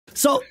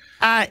So,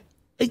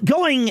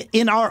 going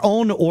in our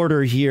own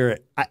order here,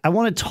 I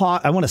want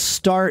to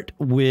start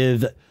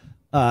with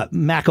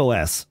Mac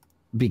OS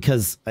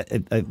because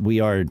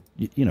we are,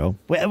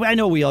 I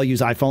know we all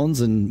use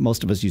iPhones and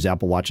most of us use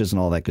Apple Watches and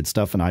all that good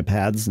stuff and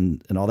iPads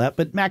and all that.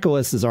 But Mac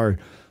OS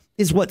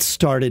is what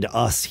started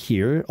us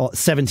here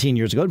 17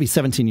 years ago. It'll be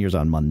 17 years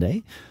on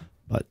Monday,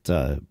 but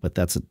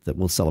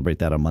we'll celebrate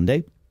that on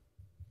Monday.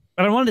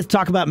 But I wanted to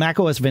talk about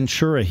macOS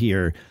Ventura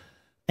here,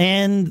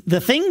 and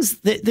the thing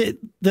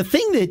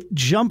that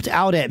jumped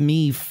out at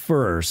me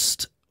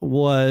first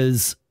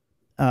was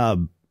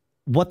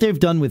what they've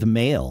done with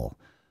Mail.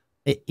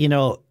 I've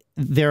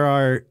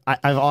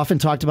often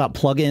talked about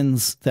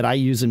plugins that I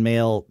use in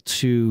Mail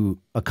to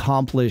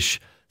accomplish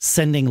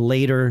sending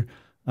later,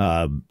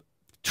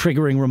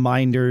 triggering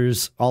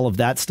reminders, all of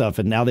that stuff.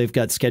 And now they've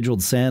got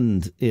scheduled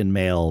send in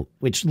Mail,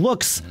 which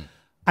looks,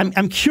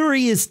 I'm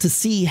curious to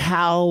see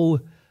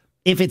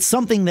if it's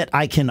something that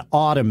I can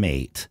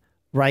automate,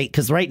 right?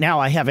 Because right now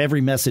I have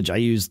every message. I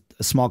use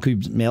a small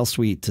cube mail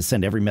suite to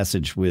send every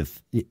message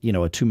with, a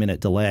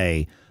 2-minute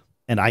delay.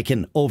 And I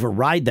can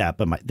override that,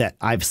 but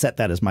I've set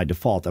that as my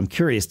default. I'm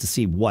curious to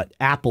see what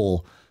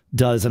Apple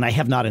does, and I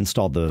have not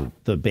installed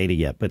the beta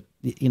yet. But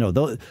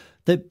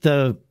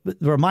the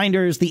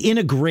reminders, the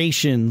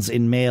integrations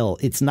in Mail,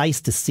 it's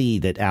nice to see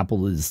that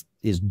Apple is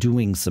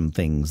doing some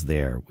things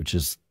there, which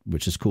is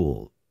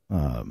cool.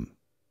 And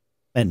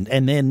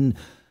then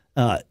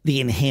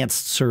the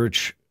enhanced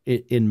search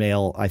in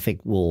Mail, I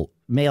think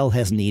Mail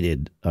has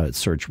needed a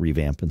search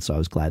revamp, and so I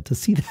was glad to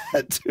see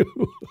that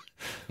too.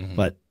 Mm-hmm.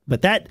 But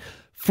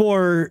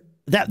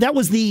that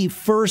was the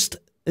first.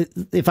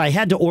 If I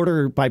had to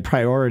order by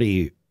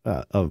priority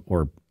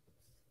or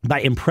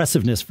by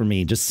impressiveness for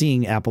me, just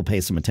seeing Apple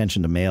pay some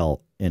attention to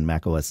Mail in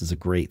macOS is a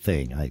great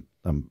thing.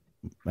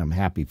 I'm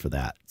happy for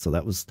that. So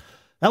that was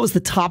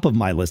the top of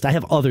my list. I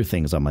have other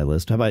things on my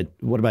list.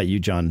 What about you,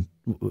 John?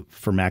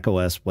 For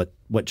macOS, what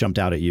jumped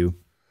out at you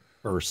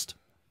first?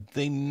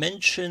 They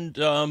mentioned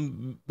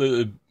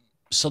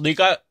so they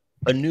got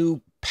a new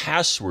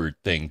password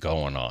thing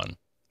going on.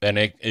 And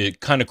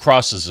it kind of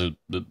crosses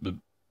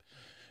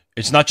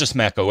it's not just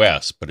Mac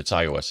OS, but it's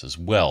iOS as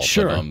well.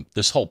 Sure. But,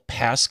 this whole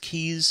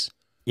passkeys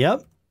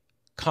Yep.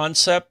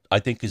 concept, I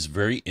think, is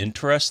very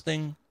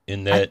interesting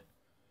in that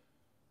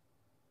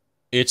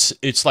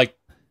it's like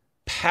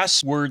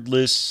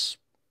passwordless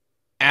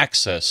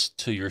access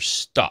to your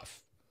stuff.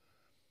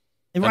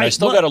 And I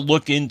still got to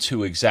look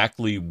into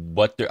exactly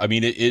what they're. I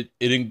mean, it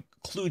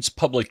includes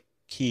public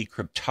key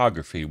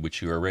cryptography,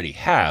 which you already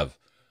have,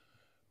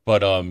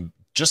 but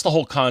just the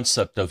whole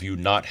concept of you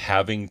not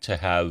having to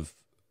have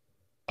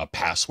a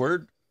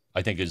password,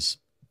 I think, is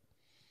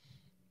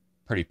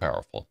pretty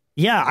powerful.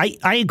 Yeah,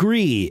 I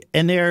agree.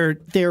 And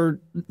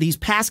these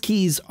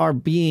passkeys are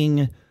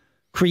being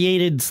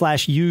created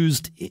 /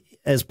 used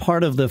as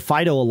part of the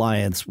FIDO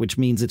Alliance, which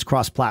means it's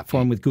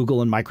cross-platform with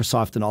Google and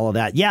Microsoft and all of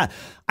that. Yeah,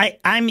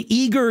 I'm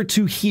eager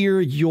to hear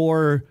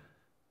your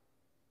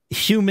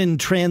human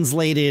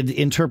translated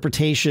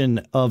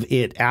interpretation of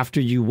it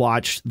after you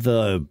watch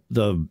the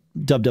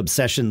dub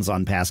sessions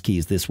on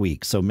passkeys this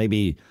week. So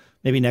maybe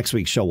next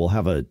week's show we'll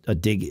have a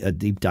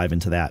deep dive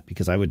into that,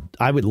 because I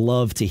would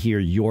love to hear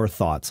your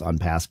thoughts on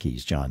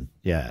passkeys, John.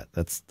 Yeah,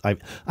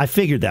 I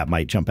figured that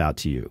might jump out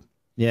to you.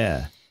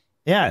 Yeah,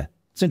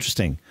 it's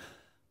interesting.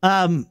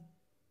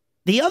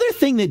 The other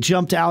thing that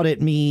jumped out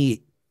at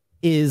me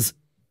is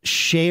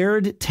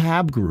shared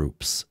tab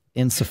groups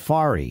in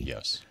Safari.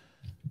 Yes.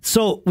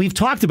 So we've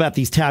talked about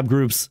these tab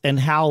groups and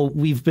how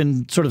we've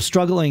been sort of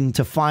struggling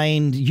to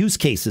find use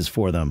cases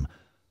for them.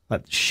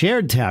 But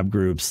shared tab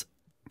groups,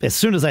 as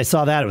soon as I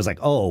saw that, it was like,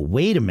 oh,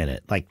 wait a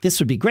minute. Like, this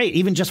would be great,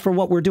 even just for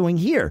what we're doing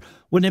here.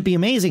 Wouldn't it be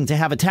amazing to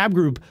have a tab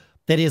group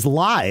that is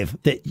live,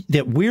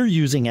 that we're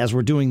using as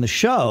we're doing the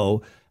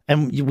show,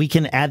 and we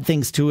can add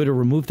things to it or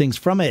remove things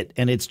from it,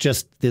 and it's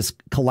just this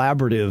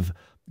collaborative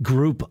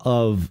group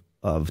of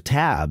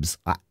tabs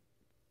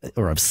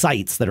or of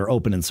sites that are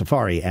open in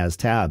Safari as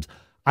tabs.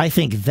 I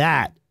think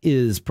that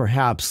is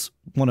perhaps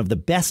one of the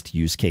best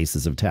use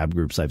cases of tab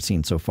groups I've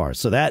seen so far.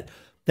 So that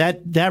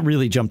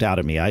really jumped out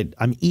at me.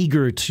 I'm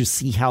eager to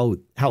see how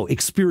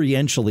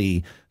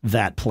experientially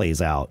that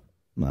plays out,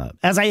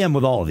 as I am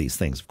with all of these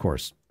things, of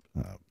course.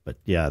 But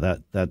yeah,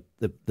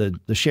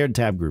 the shared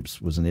tab groups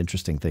was an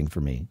interesting thing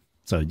for me.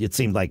 So it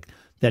seemed like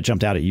that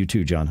jumped out at you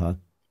too, John, huh?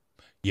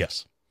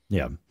 Yes.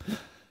 Yeah.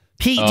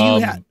 Pete, do you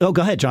have? Oh,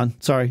 go ahead, John.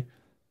 Sorry.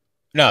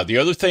 No, the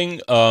other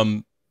thing,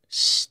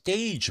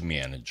 Stage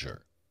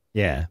Manager.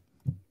 Yeah.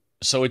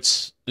 So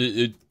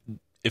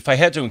if I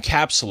had to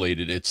encapsulate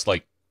it, it's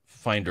like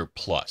Finder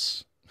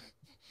Plus,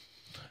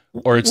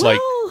 or it's like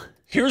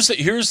here's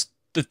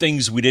the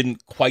things we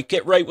didn't quite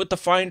get right with the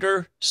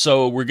Finder,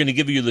 so we're going to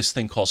give you this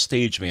thing called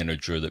Stage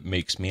Manager that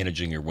makes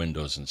managing your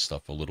windows and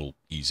stuff a little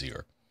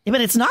easier. Yeah,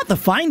 but it's not the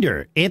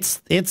Finder.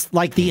 It's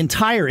like the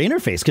entire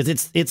interface,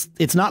 because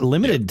it's not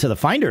limited to the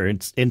Finder.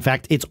 It's, in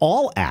fact, it's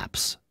all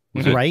apps.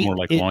 Right? More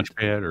like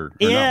Launchpad or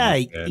yeah,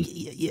 not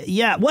Launchpad?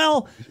 yeah.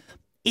 Well,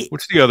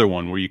 what's the other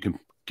one where you can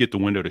get the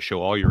window to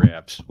show all your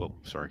apps. Well,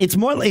 sorry.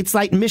 It's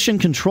like mission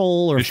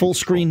control or full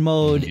screen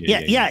mode.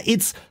 Yeah.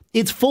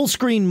 It's full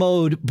screen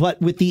mode,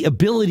 but with the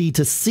ability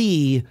to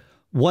see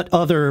what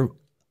other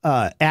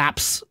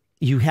apps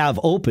you have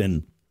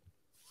open.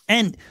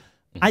 And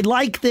I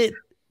like that.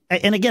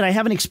 And again, I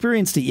haven't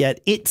experienced it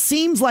yet. It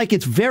seems like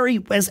it's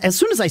very, as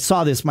soon as I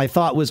saw this, my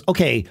thought was,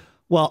 okay,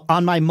 well,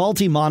 on my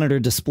multi-monitor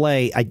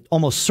display, I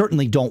almost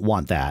certainly don't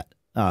want that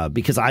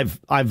because I've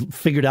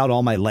figured out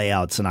all my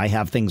layouts and I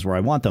have things where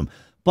I want them.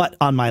 But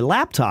on my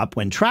laptop,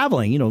 when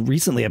traveling,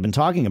 recently I've been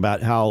talking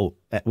about how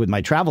with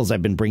my travels,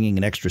 I've been bringing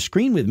an extra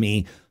screen with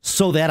me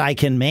so that I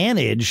can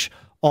manage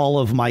all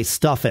of my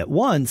stuff at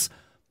once.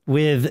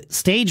 With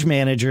Stage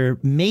Manager,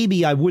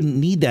 maybe I wouldn't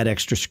need that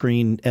extra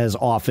screen as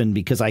often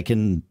because I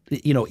can,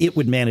 it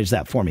would manage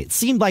that for me. It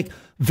seemed like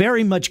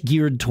very much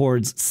geared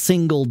towards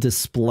single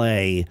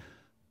display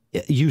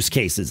use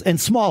cases and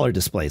smaller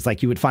displays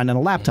like you would find on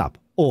a laptop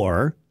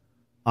or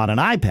on an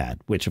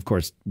iPad, which of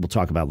course we'll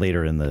talk about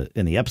later in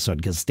the episode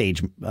because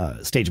Stage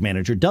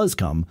Manager does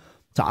come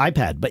to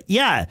iPad. But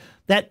yeah,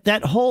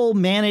 that whole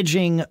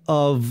managing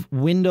of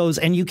windows,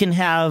 and you can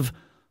have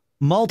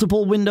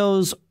multiple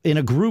windows in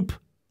a group.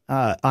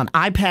 On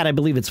iPad, I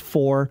believe it's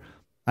 4.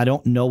 I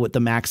don't know what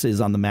the max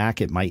is on the Mac.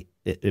 It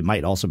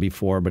might also be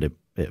 4, but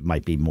it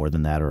might be more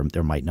than that, or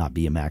there might not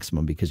be a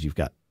maximum because you've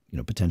got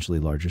potentially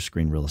larger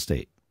screen real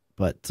estate.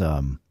 But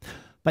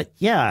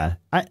yeah,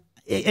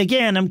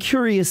 I'm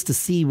curious to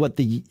see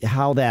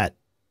how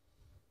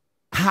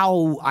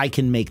I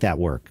can make that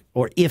work,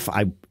 or if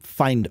I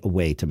find a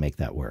way to make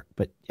that work.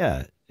 But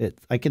yeah,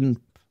 I can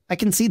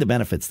see the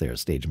benefits there,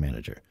 Stage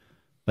Manager.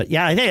 But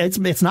yeah, I think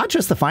it's not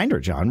just the Finder,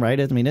 John, right?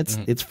 I mean,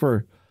 it's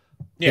for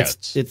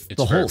it's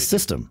the whole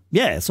system.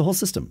 Yeah, it's the whole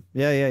system.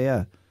 Yeah.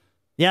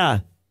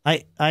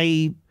 I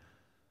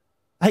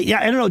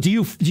don't know. Do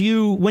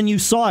you when you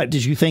saw it,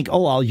 did you think,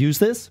 oh, I'll use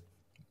this?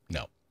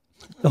 No.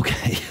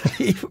 Okay.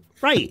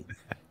 Right.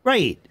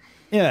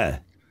 Yeah.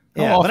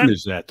 How often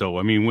is that though?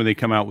 I mean, when they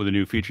come out with a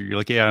new feature, you're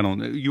like, yeah, I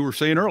don't. You were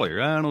saying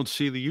earlier, I don't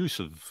see the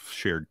use of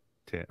shared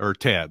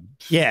tabs.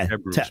 Yeah.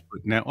 Tab groups,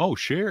 but now,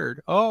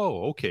 shared.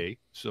 Oh, okay.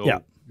 So. Yeah.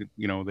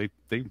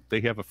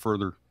 They have a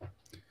further.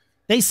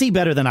 They see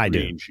better than I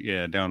do.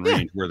 Yeah,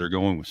 downrange where they're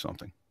going with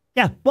something.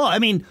 Yeah, well, I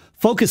mean,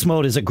 focus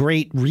mode is a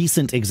great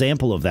recent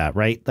example of that,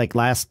 right? Like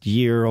last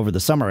year over the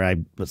summer, I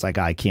was like,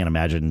 I can't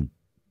imagine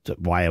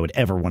why I would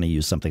ever want to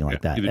use something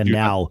like that. And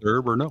now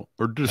disturb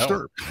or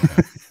disturb.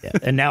 Yeah,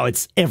 and now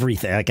it's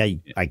everything.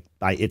 Like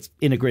it's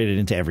integrated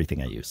into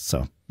everything I use.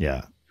 So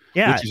yeah.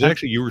 Yeah, which is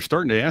actually, you were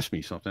starting to ask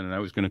me something, and I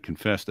was going to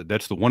confess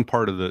that's the one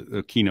part of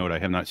the keynote I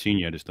have not seen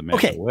yet is the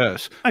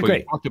macOS. But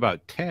great. You talked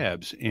about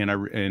tabs, and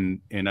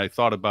I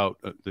thought about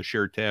the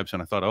shared tabs,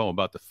 and I thought,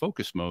 about the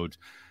focus modes,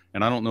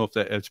 and I don't know if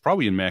it's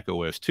probably in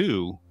macOS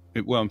too.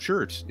 Well, I'm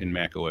sure it's in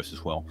macOS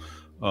as well.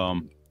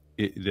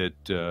 You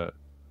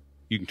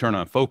can turn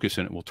on focus,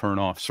 and it will turn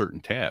off certain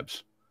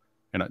tabs.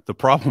 And the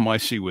problem I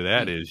see with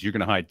that is you're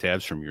going to hide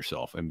tabs from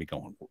yourself and be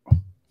going.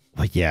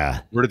 But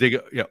yeah, where did they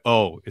go? Yeah.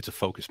 Oh, it's a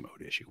focus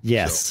mode issue.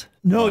 Yes. So,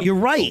 no, you're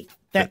right.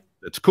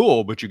 That's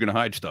cool, but you're going to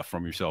hide stuff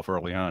from yourself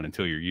early on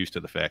until you're used to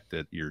the fact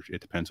that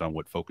it depends on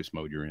what focus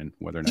mode you're in,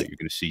 whether or not you're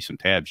going to see some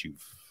tabs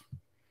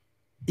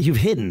you've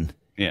hidden.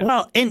 Yeah.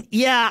 Well, and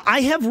yeah,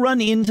 I have run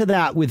into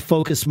that with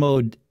focus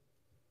mode,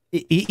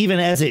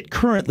 even as it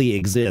currently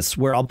exists,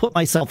 where I'll put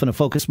myself in a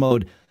focus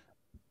mode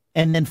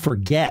and then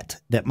forget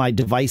that my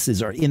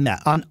devices are in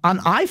that. On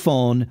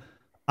iPhone,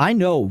 I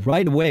know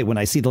right away when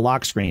I see the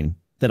lock screen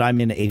that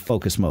I'm in a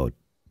focus mode.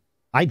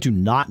 I do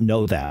not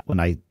know that when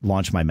I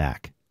launch my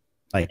Mac.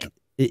 Like,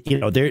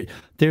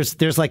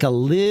 there's like a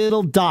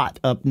little dot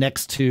up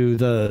next to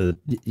the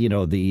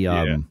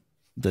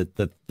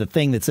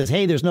thing that says,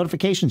 hey, there's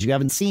notifications you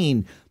haven't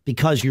seen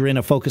because you're in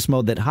a focus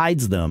mode that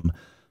hides them.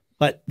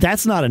 But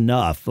that's not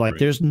enough. Like,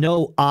 there's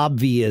no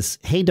obvious,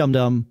 hey,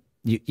 dum-dum,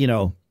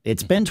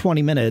 it's been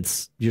 20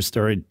 minutes, you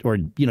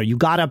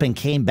got up and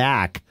came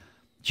back.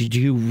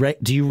 Do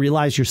you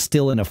realize you're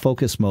still in a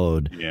focus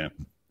mode? Yeah.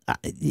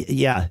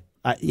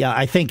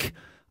 I think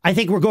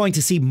we're going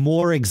to see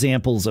more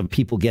examples of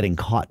people getting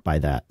caught by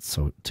that.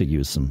 So to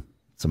use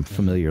some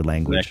familiar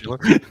language.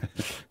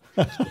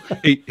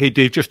 Hey,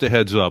 Dave, just a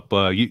heads up.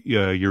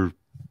 Your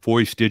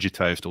voice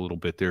digitized a little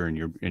bit there, and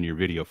your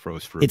video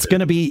froze for. It's going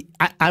to be.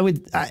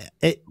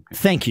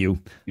 Thank you.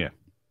 Yeah.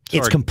 Sorry.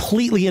 It's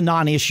completely a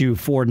non-issue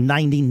for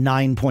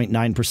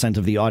 99.9%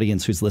 of the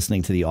audience who's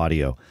listening to the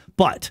audio,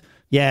 but.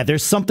 Yeah,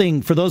 there's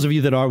something, for those of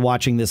you that are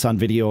watching this on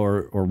video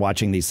or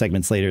watching these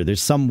segments later,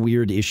 there's some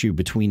weird issue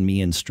between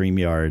me and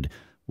StreamYard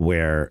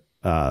where,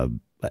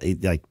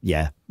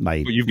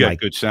 you've got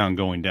good sound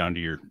going down to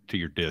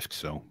your disc,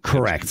 so.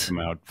 Correct. Come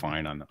out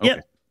fine on the, okay.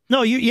 Yeah.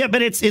 No,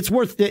 but it's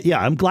worth it. Yeah,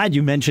 I'm glad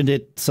you mentioned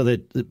it so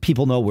that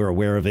people know we're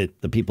aware of it,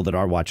 the people that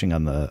are watching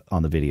on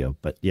the video.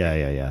 But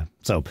yeah.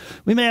 So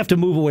we may have to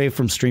move away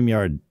from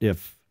StreamYard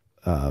if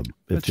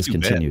this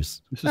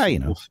continues. This is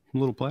a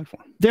little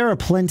platform. There are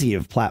plenty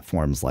of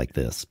platforms like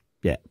this.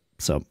 Yeah.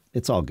 So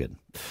it's all good.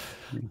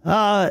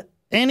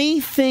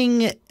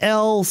 Anything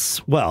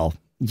else? Well,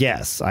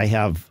 Yes, I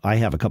have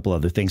a couple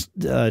other things.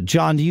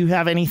 John, do you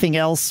have anything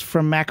else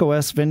from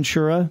macOS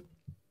Ventura?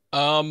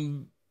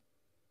 The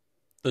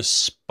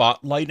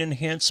spotlight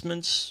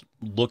enhancements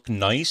look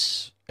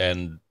nice,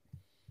 and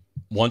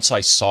once I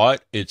saw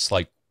it, it's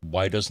like,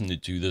 why doesn't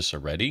it do this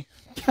already?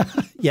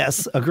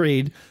 Yes,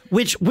 agreed.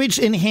 Which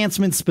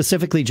enhancements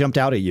specifically jumped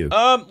out at you?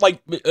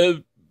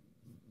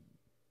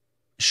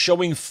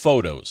 Showing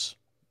photos.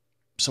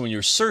 So when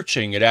you're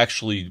searching, it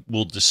actually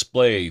will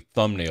display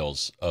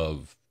thumbnails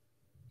of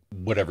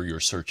whatever you're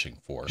searching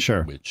for.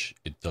 Sure. Which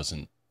it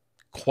doesn't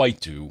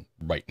quite do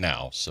right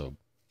now. So,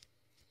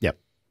 yep.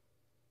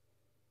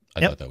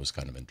 I thought that was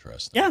kind of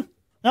interesting. Yeah.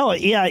 Oh,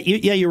 yeah.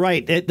 You're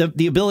right.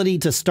 The ability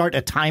to start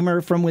a timer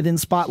from within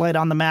Spotlight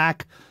on the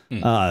Mac.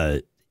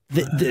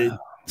 The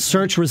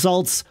search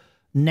results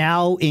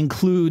now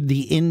include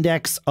the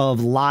index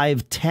of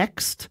live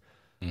text.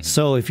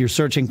 So if you're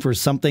searching for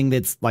something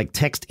that's like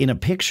text in a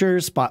picture,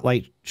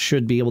 Spotlight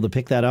should be able to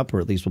pick that up, or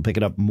at least will pick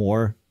it up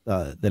more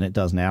than it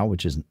does now,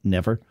 which is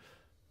never.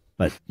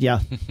 But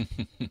yeah.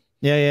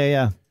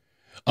 Yeah.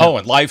 Oh,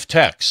 and live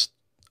text.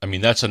 I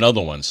mean, that's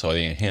another one. So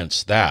they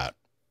enhanced that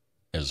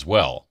as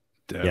well.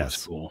 That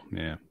was cool.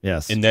 Yeah.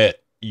 Yes. In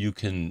that you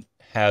can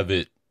have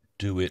it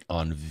do it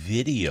on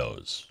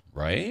videos,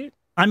 right?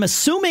 I'm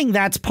assuming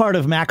that's part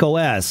of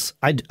macOS.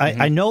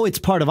 I know it's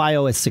part of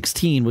iOS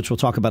 16, which we'll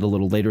talk about a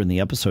little later in the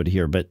episode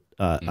here, but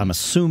I'm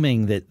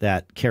assuming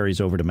that carries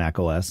over to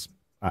macOS.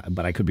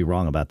 But I could be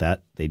wrong about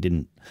that.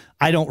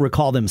 I don't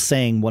recall them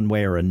saying one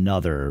way or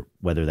another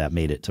whether that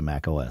made it to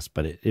macOS,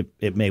 but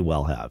it may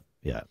well have.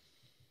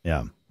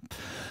 Yeah.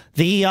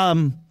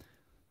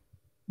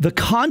 The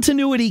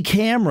continuity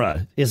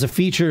camera is a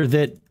feature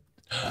that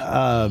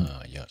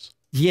yes.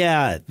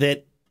 Yeah,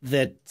 that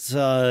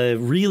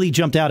really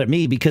jumped out at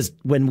me, because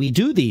when we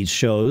do these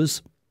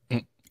shows,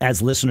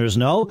 as listeners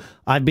know,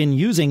 I've been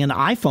using an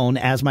iPhone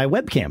as my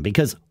webcam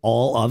because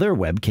all other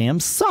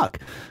webcams suck.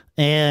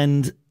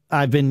 And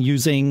I've been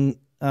using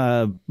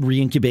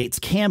Reincubate's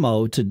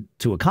Camo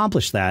to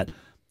accomplish that.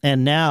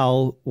 And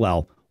now,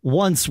 well,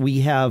 once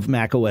we have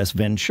macOS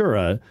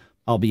Ventura,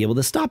 I'll be able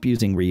to stop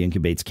using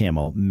Reincubate's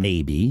Camo.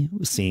 Maybe.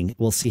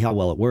 We'll see how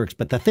well it works.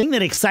 But the thing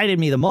that excited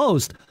me the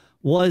most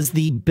was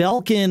the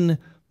Belkin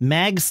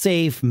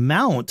MagSafe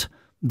mount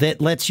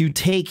that lets you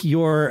take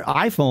your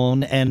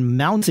iPhone and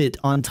mount it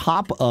on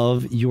top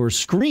of your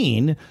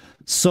screen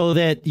so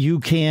that you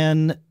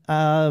can,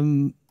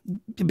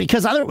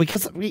 because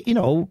you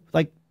know,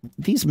 like,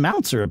 these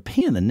mounts are a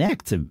pain in the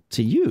neck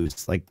to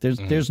use. Like,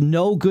 there's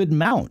no good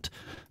mount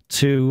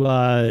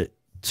to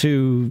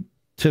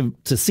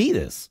see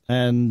this.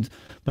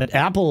 But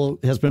Apple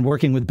has been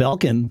working with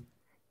Belkin,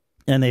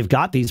 and they've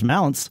got these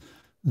mounts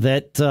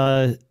that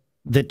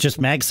just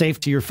MagSafe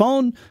to your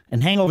phone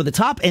and hang over the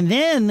top. And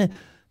then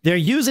they're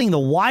using the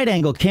wide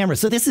angle camera.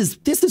 So this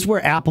is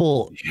where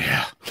Apple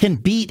can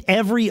beat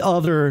every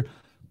other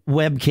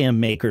webcam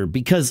maker,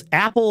 because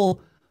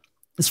Apple,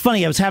 it's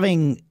funny.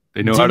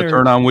 They know how to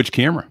turn on which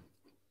camera.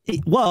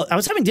 Well, I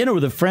was having dinner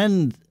with a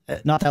friend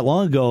not that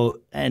long ago,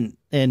 and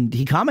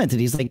he commented,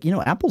 he's like,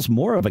 Apple's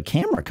more of a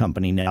camera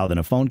company now than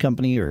a phone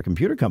company or a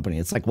computer company.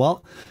 It's like,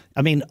 well,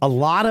 I mean, a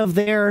lot of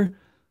their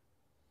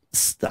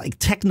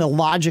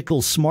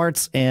technological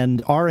smarts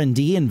and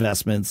R&D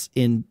investments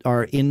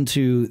are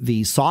into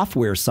the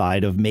software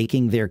side of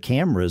making their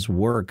cameras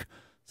work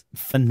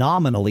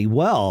phenomenally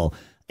well.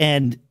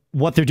 And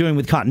what they're doing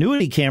with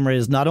continuity camera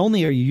is not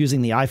only are you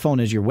using the iPhone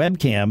as your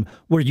webcam,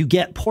 where you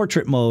get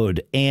portrait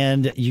mode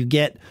and you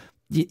get,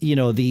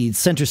 the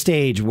center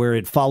stage where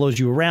it follows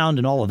you around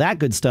and all of that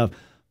good stuff,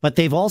 but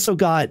they've also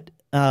got,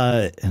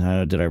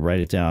 did I write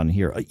it down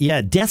here?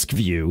 Yeah, Desk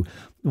View,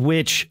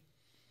 which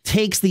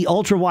takes the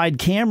ultra wide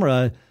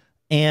camera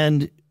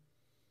and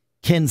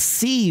can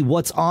see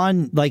what's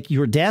on like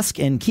your desk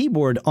and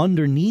keyboard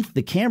underneath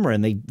the camera.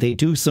 And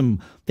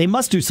they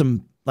must do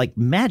some like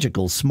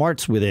magical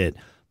smarts with it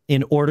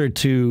in order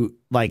to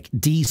like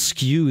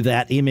de-skew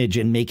that image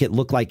and make it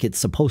look like it's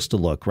supposed to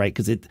look, right?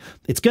 Because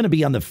it's going to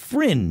be on the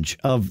fringe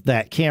of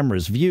that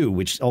camera's view,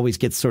 which always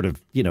gets sort of,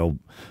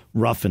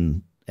 rough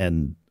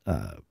and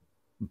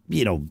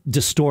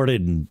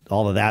distorted and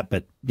all of that.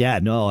 But yeah,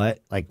 no,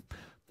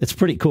 it's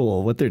pretty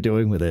cool what they're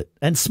doing with it,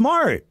 and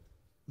smart.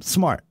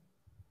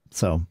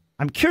 So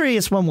I'm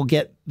curious when we'll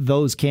get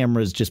those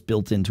cameras just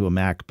built into a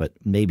Mac, but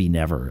maybe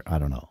never. I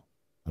don't know.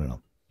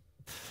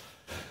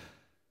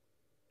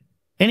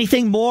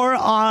 Anything more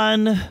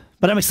on,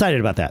 but I'm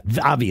excited about that.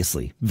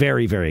 Obviously,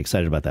 very, very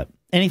excited about that.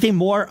 Anything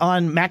more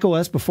on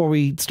macOS before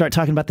we start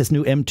talking about this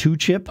new M2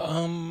 chip?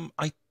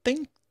 I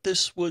think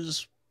this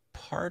was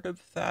part of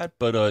that,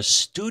 but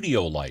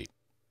Studio Light.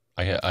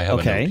 I have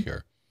a note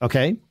here.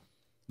 Okay.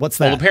 What's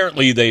that? Well,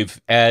 apparently they've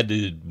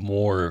added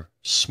more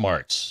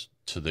smarts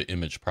to the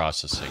image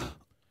processing.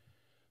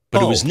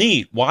 But it was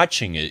neat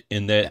watching it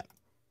in that,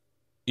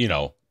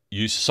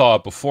 you saw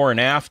it before and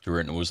after,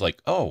 and it was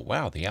like, oh,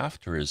 wow, the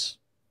after is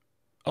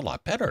a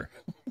lot better.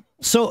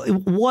 So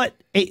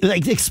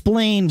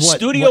explain what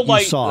Studio you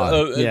Light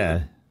saw.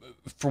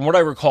 from what I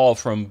recall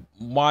from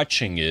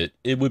watching it,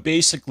 it would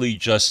basically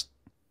just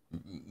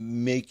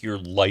make your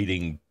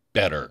lighting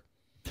better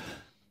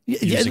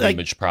using like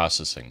image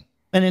processing.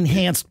 An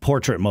enhanced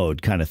portrait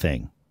mode kind of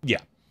thing. Yeah.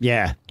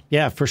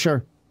 Yeah, for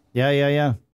sure. Yeah.